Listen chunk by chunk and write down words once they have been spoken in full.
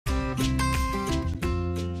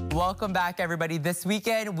Welcome back, everybody. This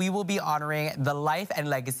weekend, we will be honoring the life and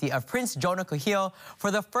legacy of Prince Kūhiō.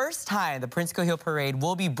 For the first time, the Prince Kūhiō Parade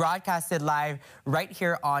will be broadcasted live right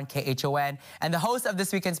here on KHON. And the host of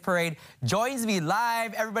this weekend's parade joins me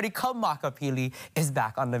live. Everybody, Kamaka Pili is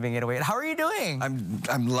back on Living It Away. How are you doing?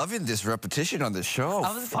 I'm loving this repetition on the show.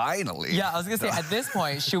 Finally. Yeah, I was gonna say, at this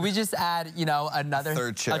point, should we just add, you know, another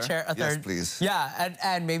third chair? A third. Yes, please. Yeah,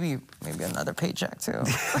 and maybe another paycheck too.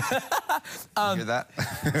 You hear that?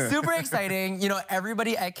 Super exciting. You know,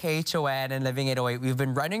 everybody at KHON and Living 808, we've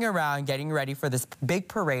been running around getting ready for this big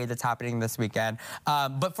parade that's happening this weekend.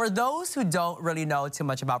 But for those who don't really know too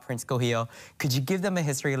much about Prince Kūhiō, could you give them a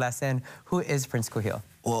history lesson? Who is Prince Kūhiō?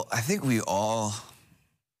 Well, I think we all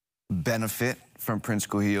benefit from Prince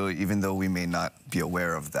Kūhiō, even though we may not be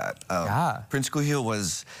aware of that. Prince Kūhiō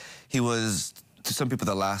was to some people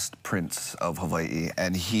the last prince of Hawaii,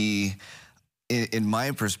 and he, in my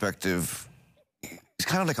perspective, he's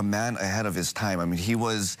kind of like a man ahead of his time. I mean, he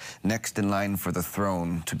was next in line for the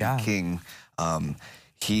throne to be king.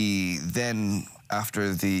 He then,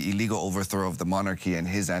 after the illegal overthrow of the monarchy and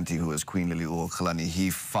his auntie, who was Queen Liliuokalani, he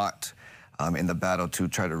fought in the battle to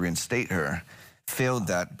try to reinstate her. Failed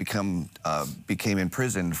that, became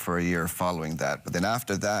imprisoned for a year following that. But then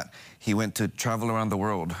after that, he went to travel around the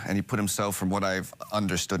world, and he put himself, from what I've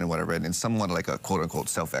understood and what I read, in somewhat like a quote-unquote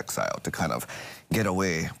self-exile to kind of get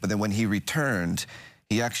away. But then when he returned,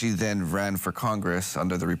 he actually then ran for Congress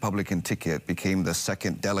under the Republican ticket, became the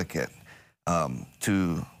second delegate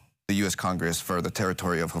to the U.S. Congress for the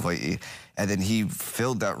territory of Hawaii. And then he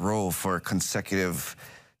filled that role for consecutive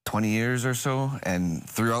 20 years or so. And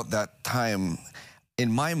throughout that time,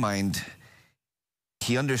 in my mind,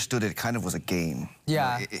 he understood it kind of was a game.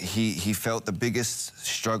 Yeah. You know, he felt the biggest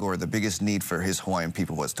struggle or the biggest need for his Hawaiian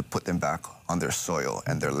people was to put them back on their soil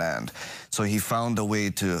and their land. So he found a way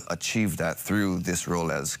to achieve that through this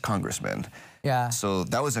role as congressman. Yeah. So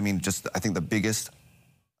that was, I mean, just I think the biggest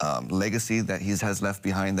legacy that he has left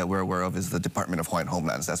behind that we're aware of is the Department of Hawaiian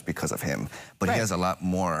Homelands. That's because of him. But he has a lot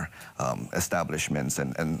more establishments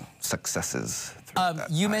and successes.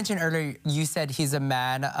 You mentioned earlier, you said he's a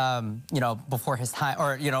man, you know, before his time,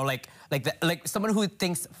 or, you know, like someone who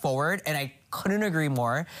thinks forward, and I couldn't agree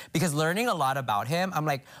more, because learning a lot about him, I'm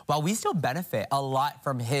like, well, we still benefit a lot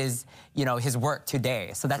from his, you know, his work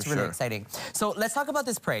today. So that's really exciting. So let's talk about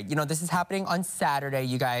this parade. You know, this is happening on Saturday,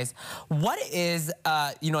 you guys. What is,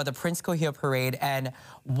 you know, the Prince Kūhiō Parade, and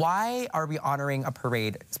why are we honoring a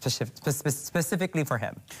parade specifically for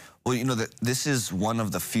him? Well, you know, this is one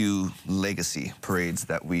of the few legacy parades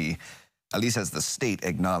that we, at least as the state,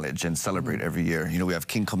 acknowledge and celebrate every year. You know, we have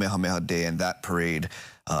King Kamehameha Day and that parade.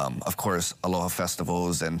 Of course, Aloha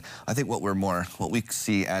festivals, and I think what we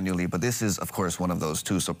see annually, but this is, of course, one of those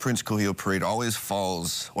too. So Prince Kūhiō Parade always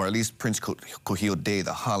falls, or at least Prince Kūhiō Day,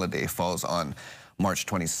 the holiday, falls on March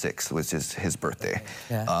 26th, which is his birthday.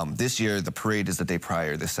 This year, the parade is the day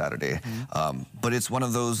prior, this Saturday. But it's one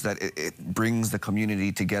of those that it brings the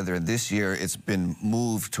community together. And this year, it's been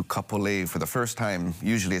moved to Kapolei for the first time.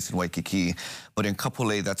 Usually it's in Waikiki. But in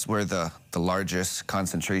Kapolei, that's where the largest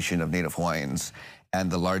concentration of Native Hawaiians and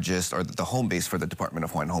the largest, or the home base for the Department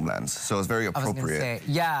of Hawaiian Homelands. So it's very appropriate.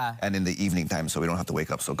 And in the evening time, so we don't have to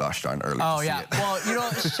wake up so gosh darn early to see it. Well, you know,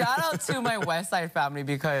 shout out to my West Side family,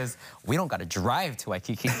 because we don't got to drive to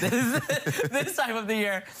Waikiki this time of the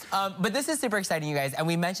year. But this is super exciting, you guys. And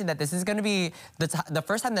we mentioned that this is going to be the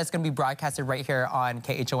first time that's going to be broadcasted right here on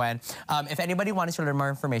KHON. If anybody wanted to learn more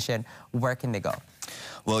information, where can they go?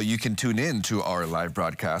 Well, you can tune in to our live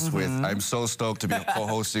broadcast with, I'm so stoked to be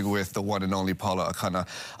co-hosting with the one and only Paula Akana.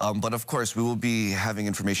 But of course, we will be having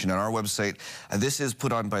information on our website. This is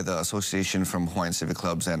put on by the Association from Hawaiian Civic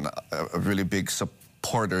Clubs, and a really big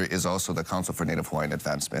supporter is also the Council for Native Hawaiian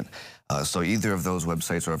Advancement. So either of those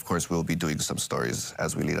websites, or of course, we'll be doing some stories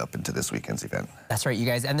as we lead up into this weekend's event. That's right, you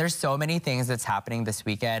guys. And there's so many things that's happening this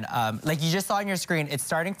weekend. Like you just saw on your screen, it's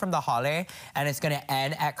starting from the hale, and it's going to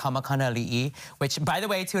end at Kamakanali'i, which, by the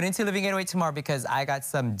way, tune into Living 808 tomorrow, because I got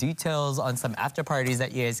some details on some after parties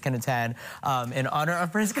that you guys can attend in honor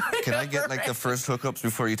of Prince Kūhiō. Can I get like the first hookups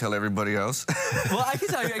before you tell everybody else? Well, I can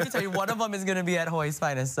tell you, one of them is going to be at Hawaii's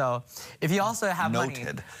Finest. So if you also have money,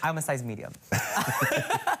 I'm a size medium.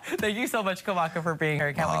 Thank you so much, Kamaka, for being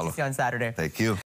here. Can't wait to see you on Saturday. Thank you.